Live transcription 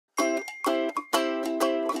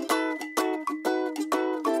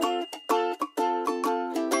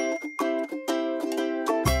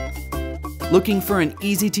Looking for an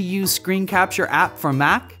easy-to-use screen capture app for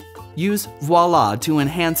Mac? Use Voila to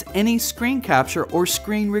enhance any screen capture or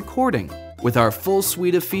screen recording with our full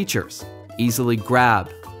suite of features. Easily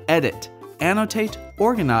grab, edit, annotate,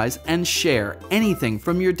 organize, and share anything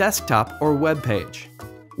from your desktop or web page.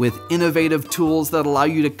 With innovative tools that allow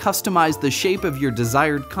you to customize the shape of your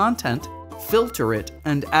desired content, filter it,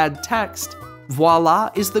 and add text, Voila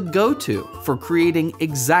is the go-to for creating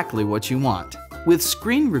exactly what you want. With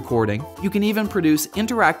screen recording, you can even produce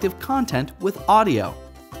interactive content with audio.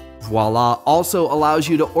 Voila also allows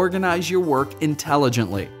you to organize your work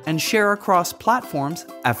intelligently and share across platforms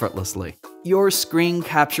effortlessly. Your screen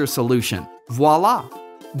capture solution, Voila!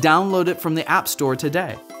 Download it from the App Store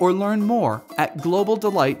today or learn more at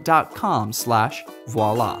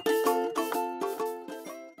globaldelight.com/voila.